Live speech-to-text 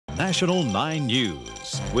National 9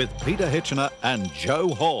 News with Peter Hitchener and Joe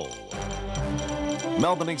Hall.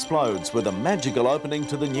 Melbourne explodes with a magical opening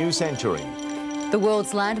to the new century. The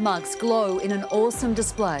world's landmarks glow in an awesome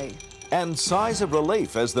display. And sighs of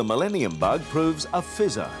relief as the Millennium Bug proves a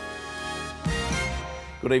fizzer.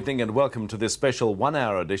 Good evening and welcome to this special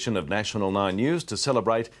one-hour edition of National 9 News to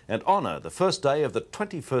celebrate and honour the first day of the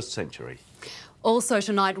 21st century. Also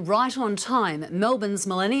tonight, right on time, Melbourne's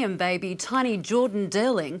Millennium baby, tiny Jordan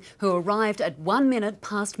Darling, who arrived at 1 minute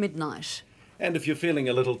past midnight. And if you're feeling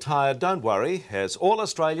a little tired, don't worry, as all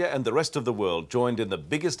Australia and the rest of the world joined in the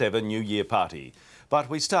biggest ever New Year party. But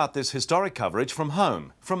we start this historic coverage from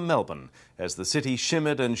home, from Melbourne, as the city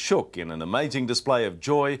shimmered and shook in an amazing display of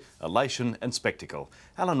joy, elation and spectacle.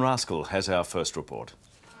 Alan Rascal has our first report.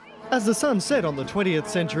 As the sun set on the 20th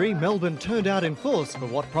century, Melbourne turned out in force for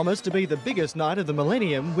what promised to be the biggest night of the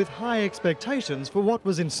millennium, with high expectations for what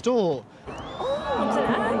was in store.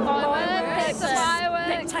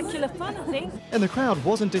 Spectacular fun, I think. And the crowd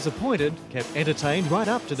wasn't disappointed, kept entertained right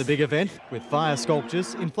up to the big event, with fire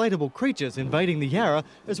sculptures, inflatable creatures invading the Yarra,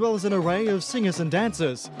 as well as an array of singers and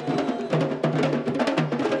dancers.